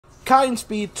Kai and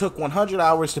Speed took 100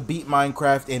 hours to beat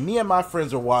Minecraft, and me and my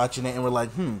friends were watching it and we're like,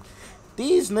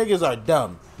 these niggas are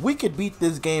dumb. We could beat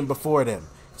this game before them.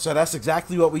 So that's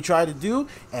exactly what we try to do,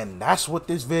 and that's what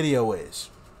this video is.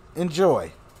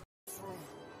 Enjoy.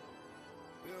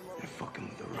 You're fucking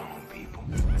with the wrong people.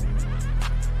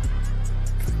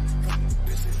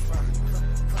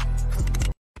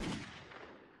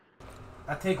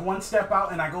 I take one step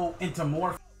out and I go into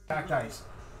more packed ice.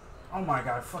 Oh my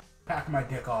god, pack my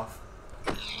dick off.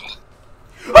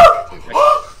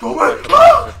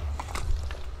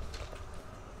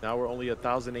 Now we're only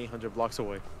 1,800 blocks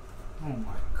away. Oh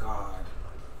my god.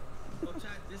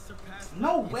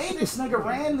 No way this nigga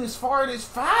ran this far this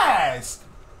fast.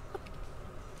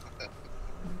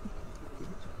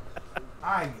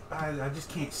 I just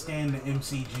can't stand the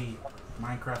MCG,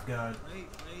 Minecraft God.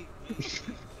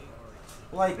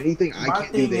 Like, my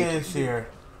thing is here,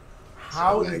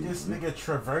 how is this nigga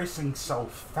traversing so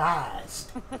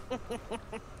fast?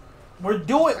 We're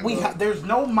doing, there's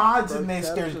no mods in this,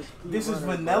 this is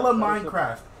vanilla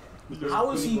Minecraft.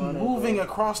 How is he moving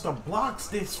across the blocks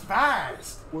this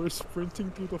fast? We're sprinting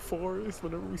through the forest.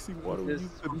 Whenever we see water, we use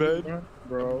the bed.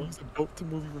 Bro, we use a boat to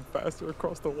move even faster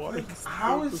across the water. Like,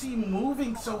 how is he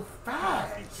moving so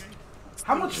fast?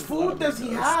 How much food does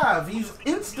he have? He's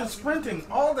instant sprinting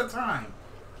all the time.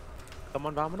 Come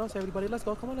on, vámonos, everybody. Let's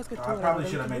go. Come on, let's get to it. I probably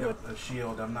should have made a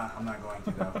shield. I'm not going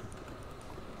to though.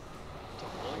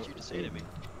 What did you just say to me?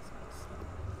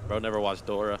 Bro, never watched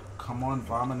Dora. Come on,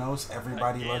 Vamonos,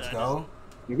 everybody, let's go.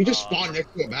 Did we just spawn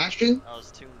next to a bastion? I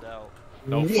was tuned out.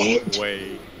 No fucking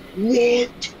way.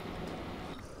 What?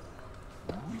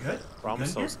 You good? Bro, I'm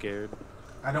so scared.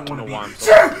 I don't want to be.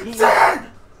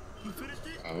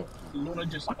 Oh. Luna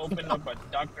just opened up a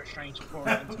Doctor Strange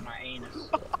portal into my anus.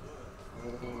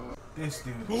 This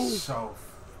dude is so.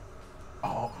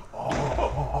 Oh.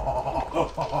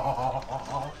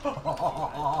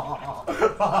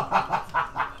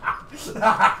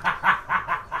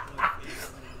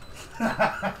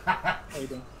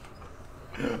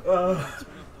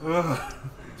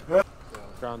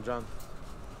 John.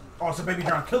 Oh, so baby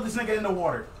John, kill this nigga in the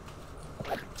water.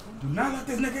 Do not let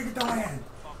this nigga get the land.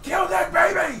 Kill that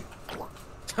baby!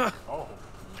 Oh.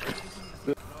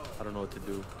 I don't know what to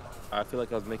do. I feel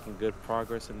like I was making good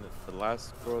progress in the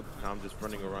last world, and I'm just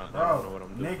running around. Bro, I don't know what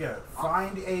I'm doing. Nigga,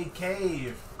 find a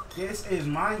cave. This is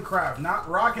Minecraft, not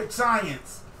rocket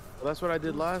science. Well, that's what I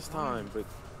did last time, but...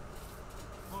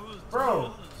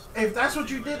 Bro, if that's what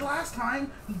you did last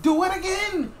time, do it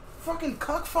again! Fucking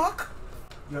cuckfuck!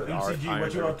 Yo, MCG,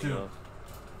 what you up to?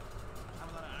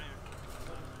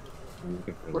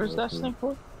 What is that thing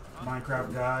for?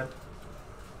 Minecraft God.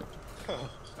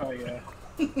 Oh yeah.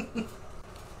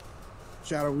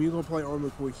 Shadow, when you gonna play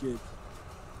Armored Core 6?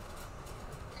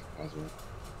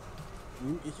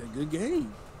 It's a good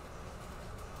game.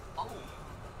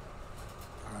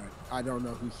 I don't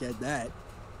know who said that.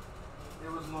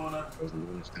 It was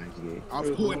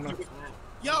Luna.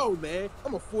 Yo, man,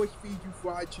 I'm gonna force feed you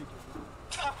fried chicken.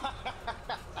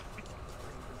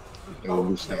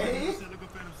 Okay.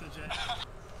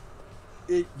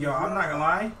 Yo, I'm not gonna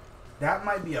lie. That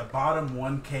might be a bottom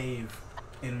 1 cave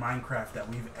in Minecraft that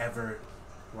we've ever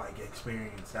like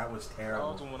experienced. That was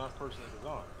terrible. That was when I first entered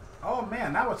on. Oh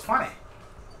man, that was funny.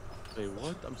 Wait,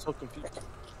 what? I'm so confused.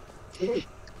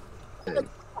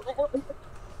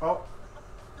 Oh.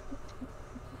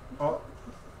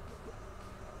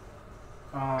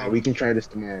 Hey, we can try this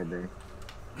tomorrow, bro.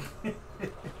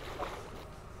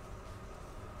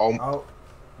 Oh,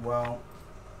 well.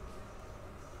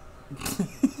 What's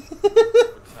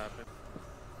happened?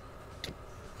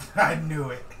 I knew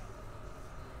it.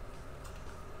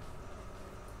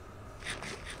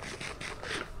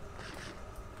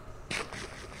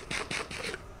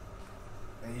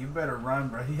 Hey, you better run,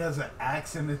 bro. He has an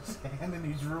axe in his hand and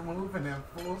he's removing it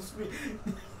full speed.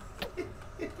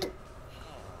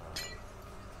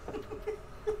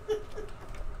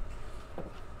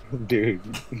 Dude,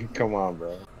 come on,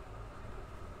 bro.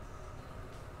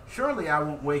 Surely I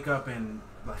won't wake up and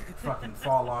like fucking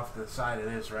fall off the side of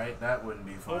this, right? That wouldn't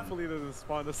be fun. Hopefully it doesn't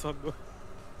spawn us on the...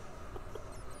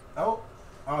 Oh,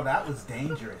 that was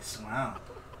dangerous. Wow.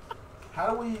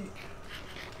 How do we...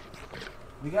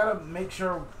 We gotta make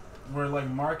sure we're like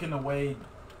marking the way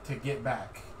to get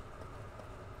back.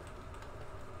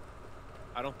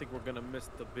 I don't think we're gonna miss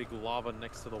the big lava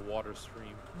next to the water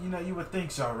stream. You know, you would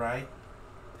think so, right?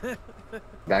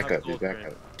 Back up, dude, back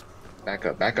up. Back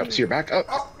up, back up. See, back up.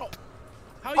 Oh.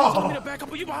 How are you telling me to back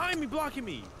up? Are you behind me, blocking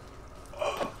me?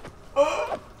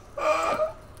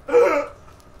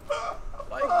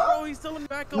 Like, bro, he's telling still in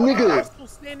back up. Nigga. I'm still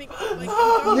standing like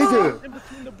Nigga. in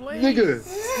between the blades.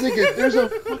 Nigga,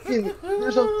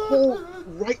 there's a whole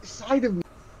right side of me.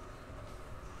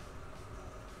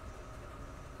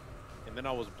 And then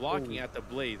I was blocking at the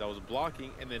blades. I was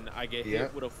blocking, and then I get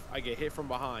hit with I get hit from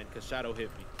behind because Shadow hit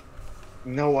me.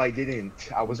 No, I didn't.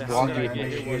 I was How did I blocking.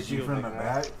 get hit Hit you from the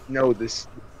back. No, How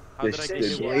did I get the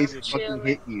hit blaze with fucking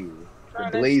hit you. The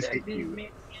blaze hit you.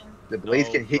 The blaze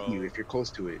No, can hit bro. you if you're close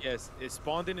to it. Yes, it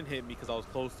spawned in and hit me because I was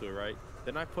close to it, right?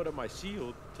 Then I put up my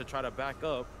shield to try to back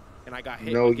up, and I got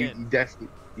hit No, again.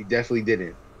 you definitely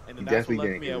didn't. And then you that's what definitely left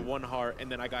didn't me get at it. 1 heart,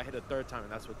 and then I got hit a third time,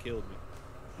 and that's what killed me.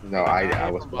 No, I I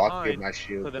hit was from blocking with behind, my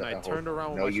shield. So then I the whole- turned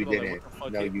around with No, my you shield, like, didn't. what the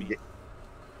fuck No, hit you me? didn't.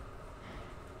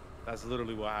 That's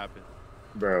literally what happened.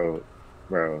 Bro.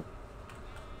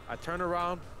 I turn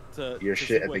around to You're to shit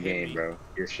see at what the hit game, me. bro.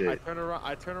 You're I shit. turn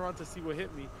around to see what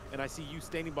hit me, and I see you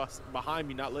standing behind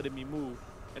me, not letting me move,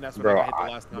 and that's when Bro, I got hit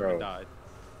the last time I died.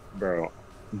 Bro.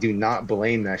 Do not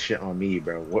blame that shit on me,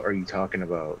 bro. What are you talking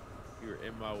about? You were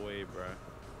in my way, bro.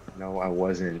 No, I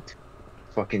wasn't.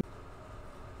 Fucking.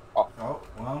 Oh,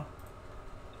 well.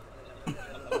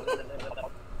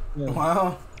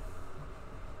 Well.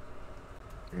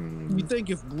 You think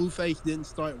if Blueface didn't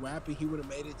start rapping, he would have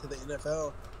made it to the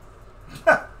NFL?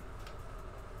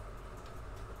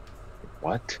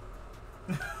 What?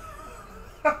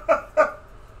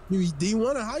 He was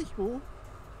D1 in high school.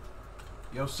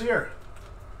 Yo, Seer,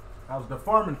 how's the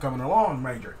farming coming along,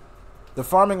 Major? The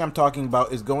farming I'm talking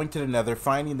about is going to the Nether,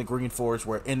 finding the green forest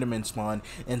where Endermen spawn,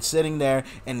 and sitting there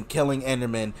and killing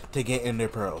Endermen to get Ender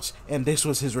Pearls. And this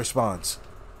was his response.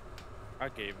 I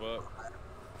gave up.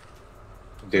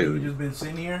 So you Dude. just been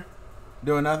sitting here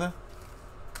doing nothing?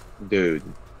 Dude.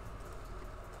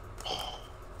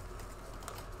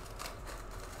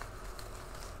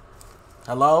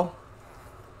 Hello?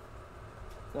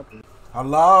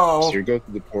 Hello? So you go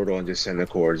through the portal and just send the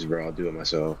cords, bro. I'll do it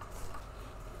myself.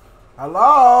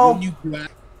 Hello? When you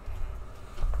rap,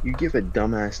 You give a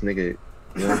dumbass nigga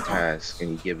one task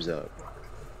and he gives up.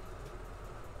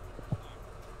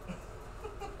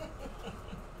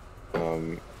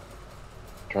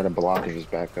 Try to block and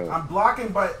just back up. I'm blocking,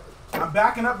 but I'm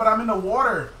backing up, but I'm in the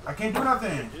water. I can't do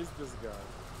nothing. Is this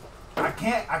guy? I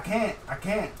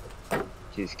can't.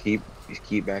 Just keep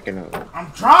backing up.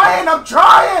 I'm trying.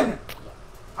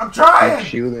 Keep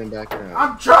shielding and backing up.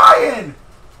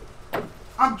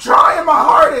 I'm trying my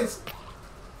hardest.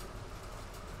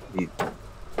 He's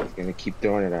gonna keep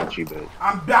throwing it at you, but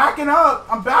I'm backing up.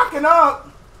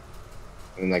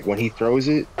 and like when he throws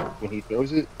it, like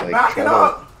Backing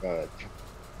up.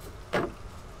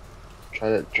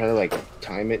 Try to like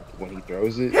time it when he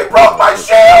throws it. He broke my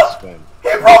shield. Swim.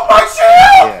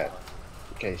 Yeah.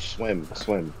 Okay, swim.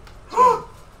 Swim.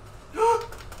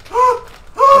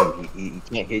 He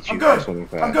can't hit you. I'm good. Swimming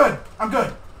fast. I'm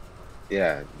good.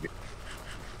 Yeah.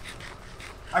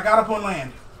 I got up on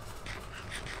land.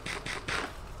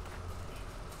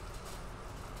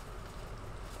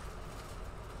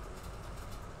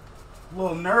 A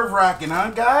little nerve-wracking, huh,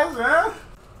 guys? Huh?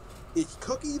 is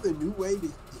Cookie the new way to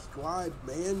describe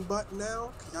man butt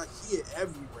now? Cause I see it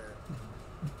everywhere.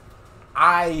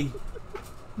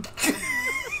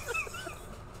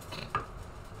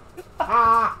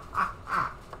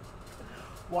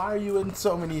 Why are you in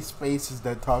so many spaces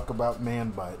that talk about man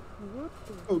butt?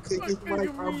 Okay, it's like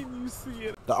You see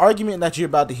it. The argument that you're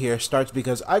about to hear starts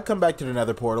because I come back to the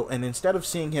Nether portal, and instead of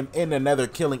seeing him in the Nether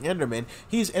killing Enderman,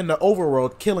 he's in the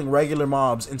overworld killing regular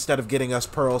mobs instead of getting us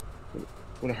pearls.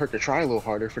 Would have hurt to try a little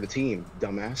harder for the team,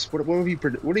 dumbass. What have you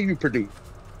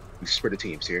produced for the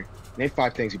teams here? Name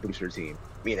 5 things you produced for the team.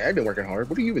 Me and Ed been working hard.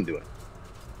 What have you been doing?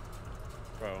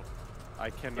 Bro, I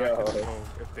cannot control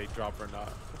if they drop or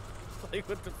not. Like,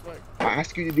 what the fuck? I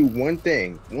asked you to do one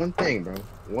thing, bro.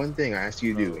 One thing I asked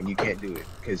you to do, and you can't do it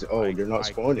because they're not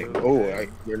spawning.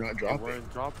 They're not They dropping.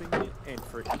 weren't dropping it, and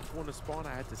for each one to spawn,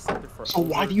 I had to sit there for. So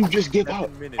why over do you just give 7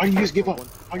 up? minutes Why do you just give for up? one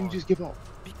to Why do you spawn. just give up?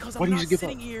 Because Why I'm do you not just give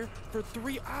sitting up? here for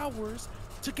 3 hours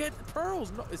to get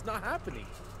pearls. No, it's not happening.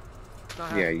 It's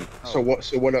not Yeah. happening. So what?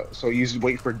 So you just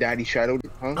wait for Daddy Shadow?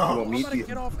 Huh? You want I'm me about to to?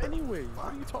 get off anyway. What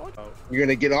are you talking about? You're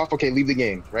gonna get off? Okay, leave the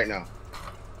game right now.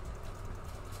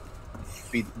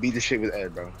 Beat the shit with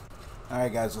Ed, bro.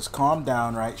 Alright guys, let's calm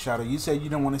down, right? Shadow, you said you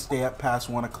don't want to stay up past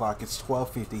 1 o'clock. It's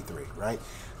 12:53, right?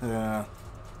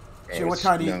 Shit, what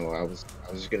time do you... No, I was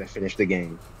just gonna finish the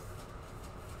game.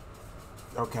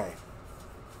 Okay.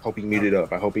 Hope he muted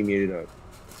up. I hope he muted up,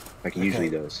 like he usually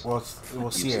does. We'll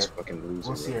see He's it. just fucking loser,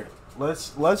 We'll see bro.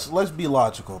 it. Let's be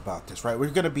logical about this, right? We're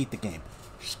gonna beat the game.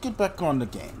 Just get back on the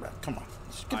game, right? Come on.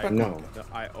 Just get back on the game.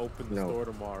 I opened the store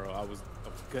tomorrow. I was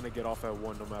gonna get off at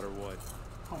 1 no matter what.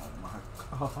 Oh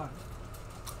my god.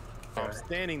 I'm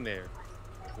standing there.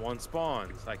 One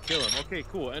spawns. I kill him. Okay,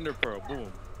 cool. Ender Pearl.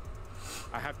 Boom.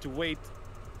 I have to wait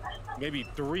maybe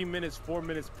 3 minutes, 4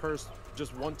 minutes per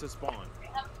just one to spawn.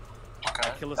 Okay.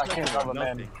 I kill a I can't second have a one,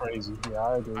 man nothing. crazy. Yeah,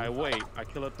 I agree. I wait. I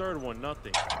kill a third one,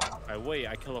 nothing. I wait.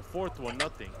 I kill a fourth one,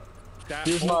 nothing. That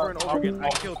Here's over my- and over again. I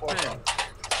I'm- kill 10.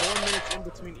 4 minutes in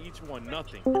between each one,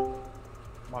 nothing.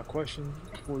 My question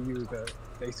for you is that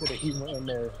they said that he went in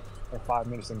there in 5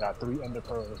 minutes and got 3 ender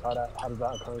pearls. How does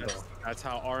that occur though? That's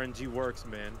how RNG works,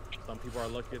 man. Some people are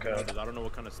luckier than Okay. others. I don't know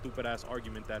what kind of stupid ass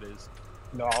argument that is.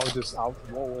 No, I was just whoa,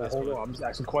 That's hold what- on. I'm just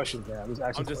asking questions, man. I'm just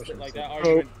asking I'm just questions. like that So,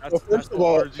 argument. so first of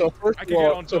all, I can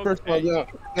get on jokes. Hey,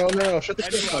 no, shut the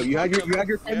Anyway, fuck up. You had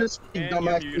your friend to speak, and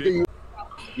dumbass. you're muted.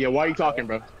 Yeah, why are you talking,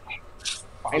 bro?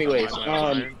 Anyways,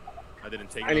 I didn't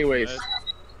take anyways. nothing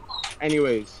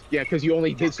Anyways, yeah, because you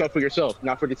only did stuff for yourself,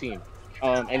 not for the team.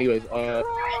 Anyways,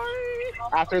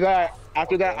 after that,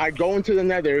 I go into the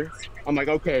Nether. I'm like,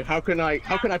 okay, how can I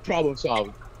problem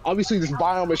solve? Obviously, this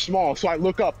biome is small, so I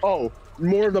look up. Oh,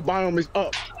 more of the biome is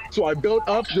up. So I build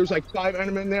up. There's like 5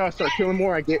 enemies in there. I start killing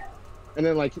more. and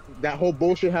then like that whole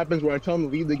bullshit happens where I tell him to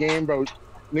leave the game, bro.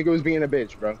 Nigga was being a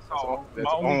bitch, bro. That's my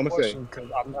all only I'm gonna say. question, because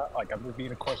I'm not like I'm just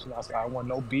being a question. I want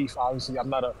no beef. Obviously, I'm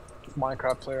not a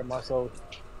Minecraft player myself.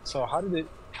 So how did it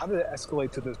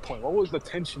escalate to this point? What was the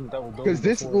tension that was building? Because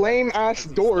this before? lame ass Because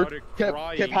he dork started kept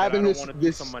crying kept that I having don't this wanna do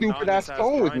this some stupid ass monotonous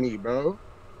tone with grind. me, bro.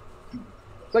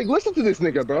 Like, listen to this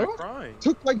nigga, bro. crying.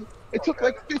 It took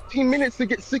like 15 minutes to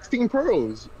get 16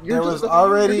 pearls. There was a-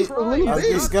 already. you're just a little I was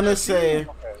bitch. just gonna say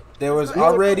there was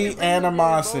already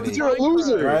animosity, You're a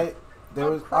loser. right? There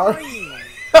was I'm already.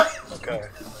 crying. Okay.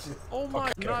 Oh my,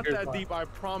 Okay, not here's that my- deep. I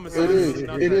promise. It is.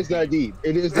 Not It is that deep.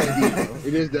 It is that deep, bro.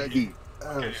 It is that deep.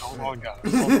 Okay, hold on, guys.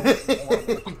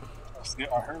 Hold on.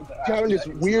 I heard that. Having this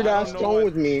weird I ass don't know tone why-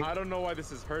 with me. I don't know why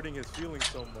this is hurting his feelings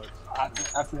so much.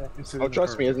 After that incident Oh,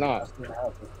 trust me, it's not.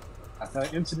 After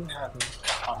that incident happened,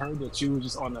 I heard that you was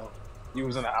just you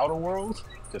was in the outer world,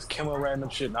 just killing random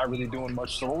shit, not really doing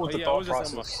much. So what was Oh, the yeah, I thought was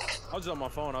just process? I was just on my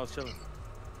phone. I was chilling.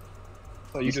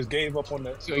 So you just gave up on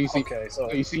that? So you see- okay,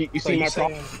 so You see so my you're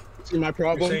problem. saying, See my you're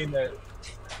problem. saying that.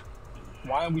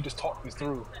 Why don't we just talk this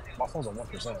through? My phone's on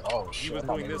 1%. Oh He shit! was I'm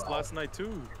not doing this making it last night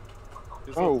too.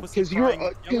 This Bro, little pussy 'cause you're crying, a-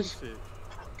 yelling 'cause- shit.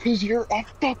 Cause you're a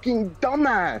fucking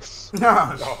dumbass. No,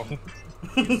 out. No.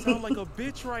 You sound like a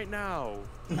bitch right now.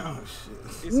 no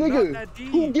shit. It's not Nigga, that deep.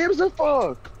 who gives a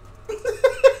fuck?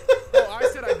 Oh, I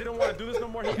said I didn't want to do this no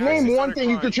more. He Name actually one started thing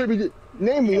you crying. contributed.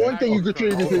 Name one thing you I-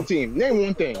 contributed to the team. Name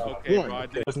one thing. Okay, One. bro, I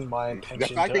did. It wasn't my The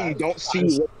intention. fact that you don't see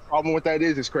what the problem with that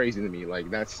is crazy to me. Like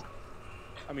that's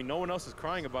I mean, no one else is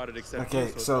crying about it except Okay, you,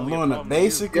 it's so only a Luna, problem to you.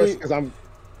 basically, yes, because I'm.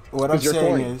 what I'm Because you're saying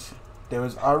corny. is there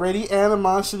was already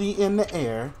animosity in the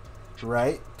air,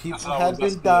 right? People That's how had it been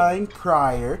was dying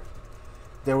prior.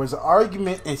 There was an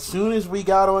argument as soon as we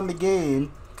got on the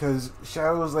game because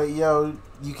Shadow was like, "Yo,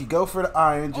 you could go for the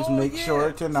iron, just Oh, make yeah.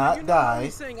 sure to So not you know how die."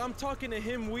 he's saying I'm talking to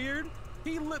him weird.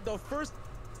 He lit the first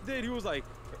did. He was like,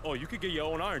 "Oh, you could get your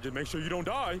own iron. Just make sure you don't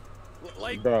die."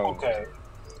 Like, Bro. Okay.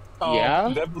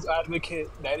 Yeah? Devil's advocate.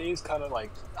 That is kind of like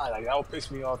that would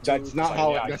piss me off too. That's not It's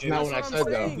how. yeah, I That's get not it. what I That's said what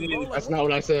I'm though. saying, bro. Like, That's not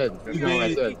what I said. That's not what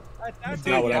I said. At that That's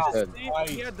time, not what he I had said. the same-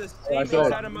 He had the What same I said.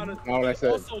 exact amount of. Not what I he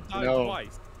said. also died No.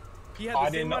 twice. He had I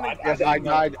the didn't same know. amount of. Yes, I didn't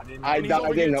know. died. didn't I know. And he's over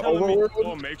died here in the telling me, overworld.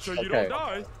 "Oh, make sure you Okay. don't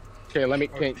die." Okay, let me.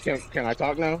 Can I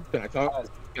talk now? Can I talk?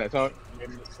 Can I talk? Made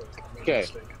a mistake. I made a Okay.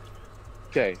 mistake.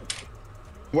 Okay.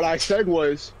 What I said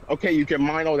was, okay, you can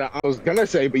mine all that. I was gonna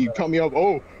say, but you cut me up.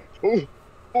 Oh,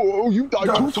 you died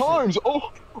No, 2 shit. times.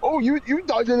 Oh, you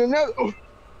died in the net. Oh.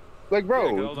 Like, Yeah, bro, 'cause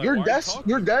I was like, your why are you deaths, talking?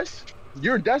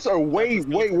 your deaths are way That's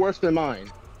disgusting. worse than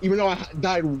mine. Even though I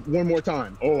died one more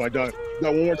time. Oh, I died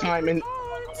one more time, and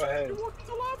Go ahead. You walked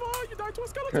into lava. You died to a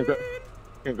Can I skeleton.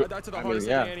 go- I died to the I mean, hardest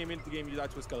yeah. enemy in the game. You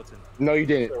died to a skeleton. no, you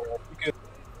didn't.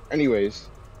 Anyways,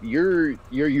 you're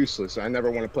useless. I never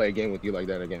want to play a game with you like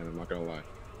that again. I'm not gonna lie.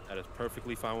 That is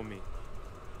perfectly fine with me.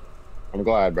 I'm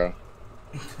glad, bro.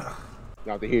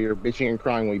 Not to hear your bitching and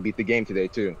crying when we beat the game today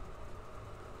too.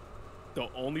 The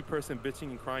only person bitching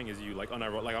and crying is you. Like,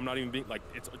 unironic. Like, I'm not even being like.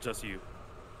 It's just you.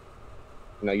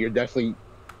 No, you're definitely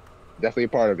a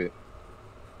part of it.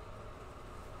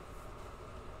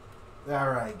 All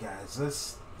right, guys,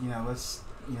 let's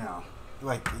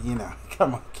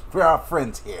come on, we're all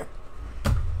friends here.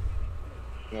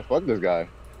 Man, fuck this guy.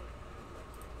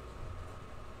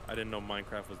 I didn't know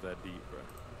Minecraft was that deep, bro.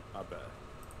 My bad.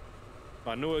 If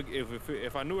I knew it,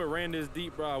 if I knew it ran this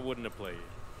deep, bro, I wouldn't have played.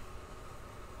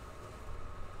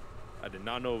 I did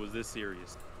not know it was this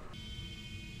serious.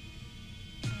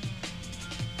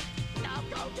 Now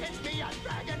go get me a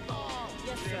Dragon Ball!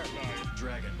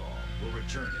 Dragon Ball will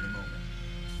return in a moment.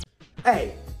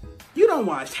 Hey, you don't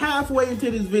watch halfway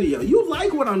into this video. You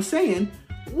like what I'm saying.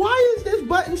 Why is this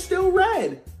button still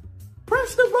red?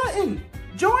 Press the button.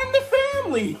 Join the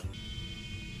family.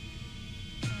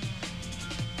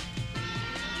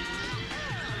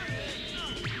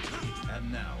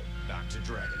 And now, back to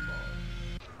Dragon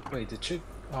Ball. Wait, the chick.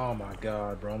 Oh my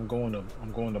god, bro. I'm going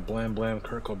to blam blam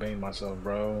Kurt Cobain myself,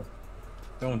 bro.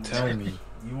 Don't tell me.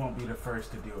 You won't be the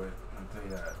first to do it. I'll tell you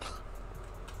that.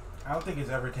 I don't think it's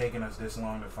ever taken us this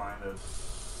long to find a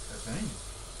thing.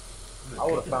 I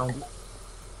would have found it.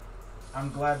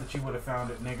 I'm glad that you would have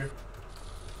found it, nigger.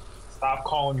 Stop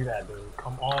calling me that, dude.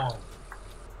 Come on.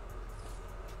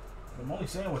 I'm only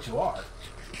saying what you are.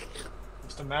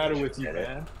 What's the matter with you,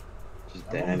 man? Just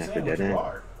I'm dead only end after saying what dead you end.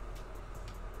 are.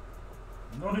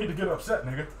 You don't need to get upset,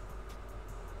 nigga.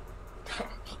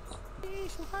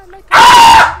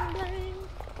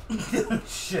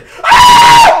 Shit.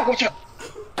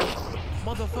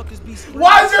 Motherfuckers be screaming.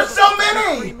 Why is there so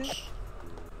many?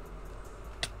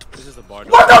 This is a bar.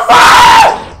 What the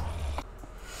fuck?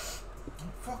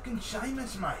 Fucking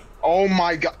Seamus, mate. Oh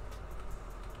my god.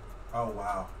 Oh,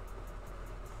 wow.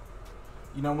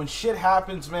 You know, when shit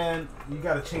happens, man, you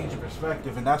gotta change your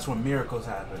perspective, and that's when miracles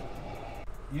happen.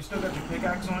 You still got your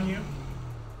pickaxe on you?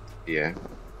 Yeah.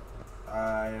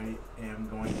 I am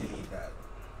going to need that.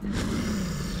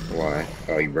 Why?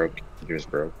 Oh, you broke. You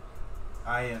just broke.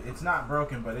 It's not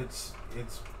broken, but it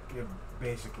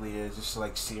basically is just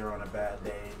like sear on a bad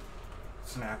day.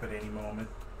 Snap at any moment.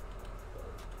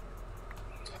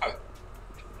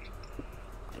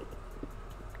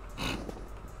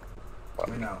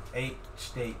 You know, 8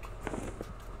 steak.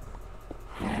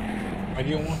 I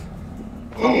get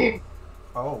one.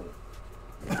 Oh.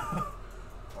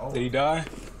 Oh. Did he die?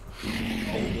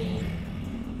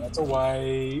 That's a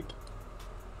wipe.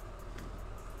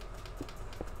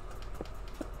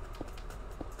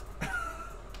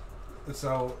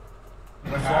 So,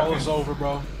 what Fall is happened? over,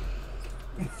 bro.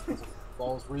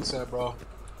 Ball's reset, bro.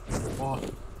 Come on.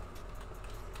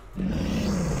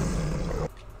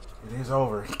 It is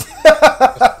over.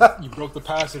 You broke the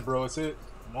passage, bro. It's it.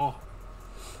 Come on.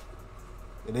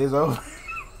 It is over.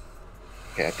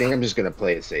 Okay, I think I'm just gonna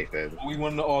play it safe, Ed. What we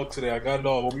want in the AUX today? I got it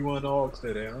all. What we want in the AUX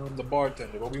today? I'm the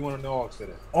bartender. What we want in the AUX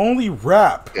today? Only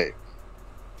rap. Okay.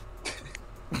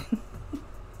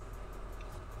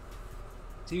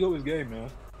 Tigo is gay, man.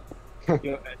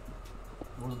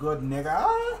 Was good,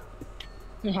 nigga.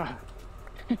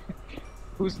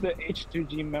 Who's the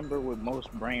H2G member with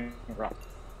most brain rot?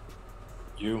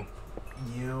 You.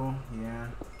 You, yeah.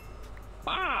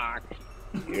 Fuck!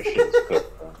 Your shit's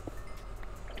cooked, bro.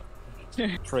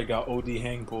 Trey got OD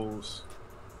hang pulls.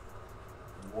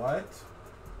 What?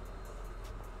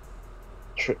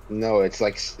 No, it's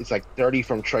like 30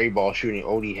 from Trey Ball shooting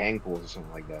OD hang pulls or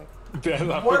something like that.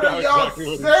 Damn, I What forgot are y'all exactly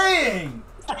what he saying?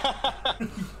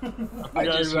 I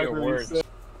just hear words.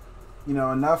 You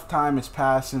know, enough time has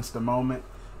passed since the moment.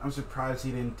 I'm surprised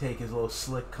he didn't take his little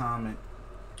slick comment.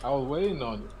 I was waiting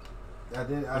on it. I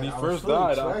did. When he I first was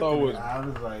fully died, I thought it was. I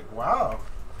was like, wow.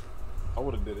 I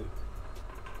would have did it.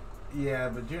 Yeah,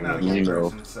 but you're not a You good know.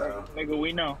 person, so. Nigga,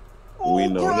 we know. We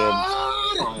know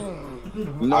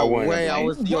No wouldn't way, have I blamed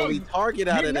was the only target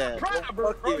out of that.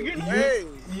 Bro,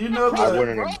 You know I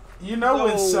wouldn't have. You know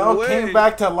when No Cell way. came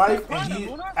back to life and he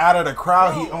out of the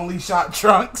crowd he only shot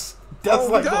Trunks. That's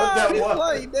like what that it's was.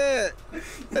 like that.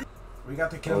 We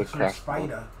got the kills Holy from crap.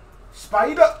 Spider.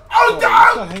 Spider! Oh, You're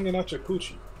no! not hanging out your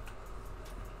coochie.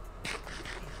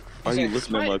 Why are you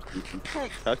looking at my coochie?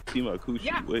 I see my coochie.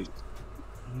 Yeah. Wait.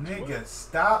 Nigga,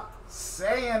 stop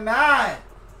saying that.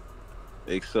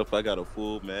 Except I got a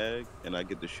full mag and I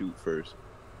get to shoot first.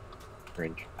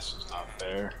 Cringe. That's just not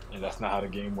fair. And that's not how the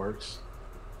game works.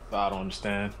 So I don't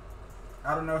understand.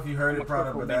 I don't know if you heard it,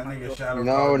 brother, but that nigga Shadow.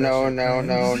 No, called that no, shit no,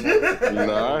 no, cringe. no.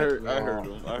 No, I heard No,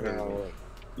 him. I heard no. him.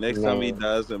 Next No. time he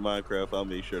dies in Minecraft, I'll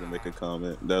make sure to make a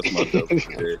comment. That's my double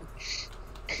shit.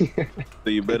 So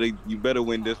you better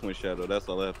win this one, Shadow. That's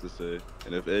all I have to say.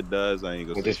 And if Ed dies, I ain't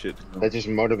gonna say shit. That just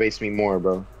motivates me more,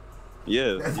 bro.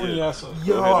 Yeah. Yes.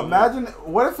 Yo, imagine,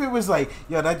 what if it was like,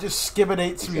 yo, that just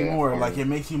skibbitates me Yeah, more, fine. like it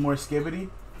makes you more skibbity?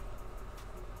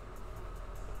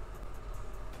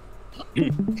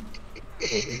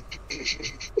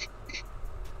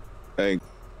 Hey,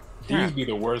 These be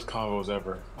the worst combos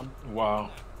ever. Wow.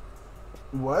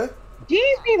 What?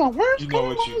 These be the worst You know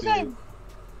what you did.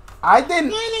 I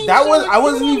didn't, I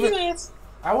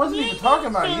wasn't even talking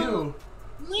about you.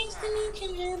 Nice to meet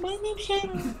you, my name's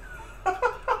Shadow.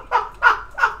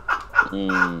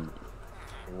 mm,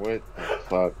 What the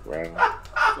fuck,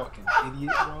 bro? fucking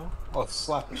idiot, bro. I'll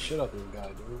slap the shit out of this guy,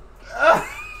 dude.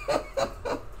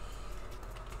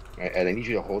 Alright, Ed, I need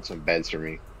you to hold some beds for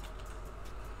me.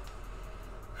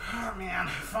 Oh, man,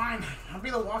 fine. I'll be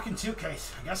the walking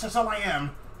suitcase. I guess that's all I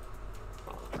am.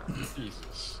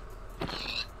 Jesus.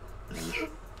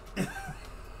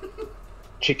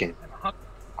 Chicken.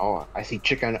 Oh, I see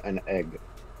chicken and egg.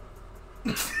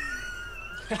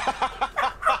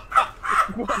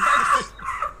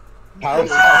 How is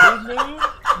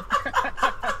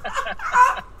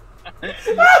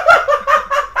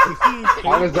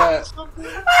that?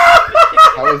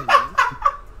 How is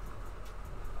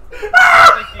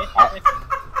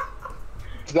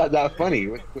it's not that funny.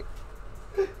 What?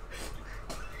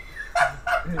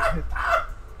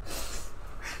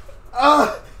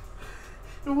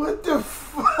 What the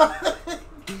fuck?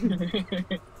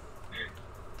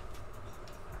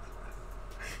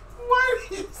 Why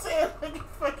do you say it like a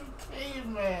fucking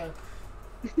caveman?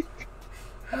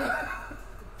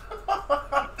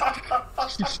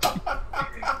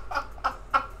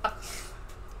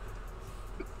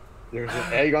 There's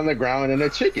an egg on the ground and a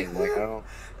chicken. Like, I don't.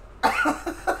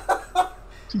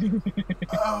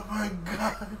 Oh my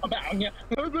god.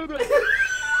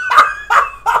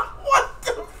 What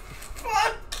the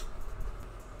fuck?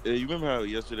 Yeah, you remember how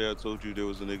yesterday I told you there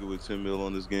was a nigga with 10 mil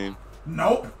on this game?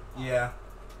 Nope. Yeah.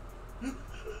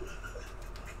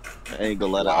 I ain't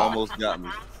gonna lie, that almost got me.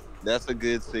 That's a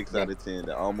good 6 out of 10.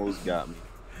 That almost got me.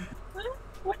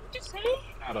 What did you say?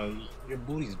 Your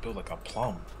booty's built like a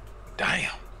plum.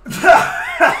 Damn.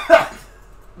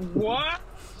 What?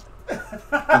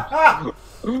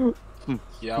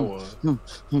 Yeah, I was.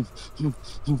 Nigga,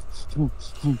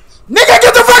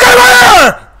 get the fuck out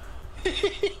of here!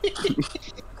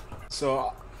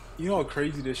 So, you know how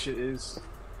crazy this shit is?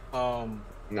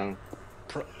 No.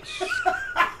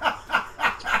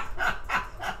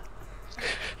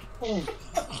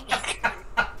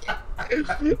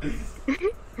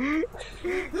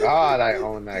 God, I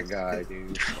own that guy,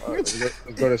 dude. Let's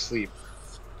go to sleep.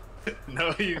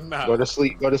 No, you're not. Go to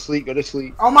sleep. Go to sleep. Go to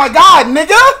sleep. Oh my god,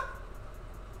 nigga!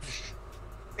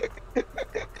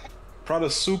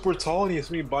 Prada's super tall and he has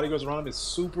so many bodyguards around him. It's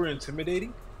super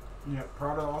intimidating. Yeah,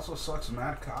 Prada also sucks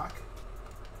mad cock.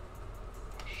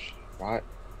 Why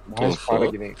is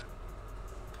Prada getting?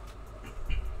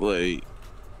 Like,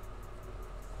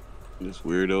 this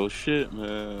weirdo shit,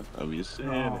 man. I'm just saying.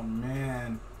 Oh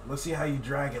man, let's see how you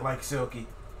drag it like Silky.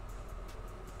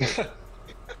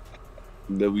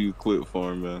 W quit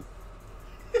farm, man.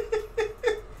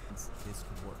 This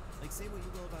could work. Like, say what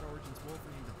you will about Origins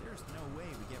Wolverine, but there's no way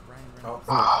we get Ryan Reynolds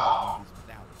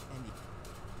without any.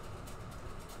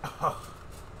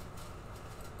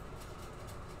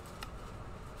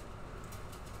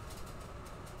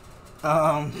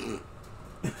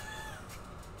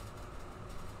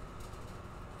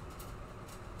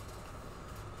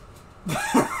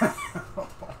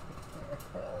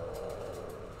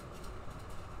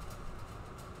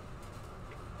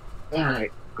 All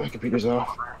right, my computer's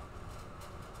off.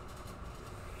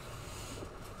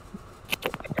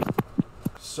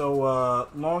 So,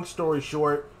 long story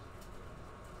short,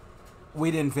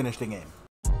 we didn't finish the game.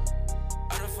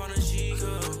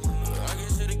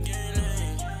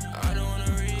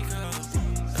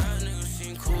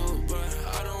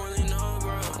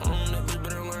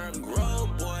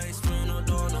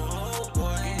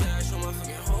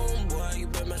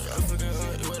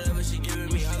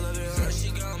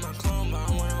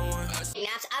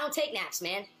 I don't take naps,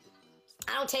 man.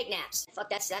 I don't take naps. Fuck,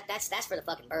 that's for the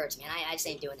fucking birds, man. I just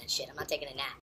ain't doing that shit. I'm not taking a nap.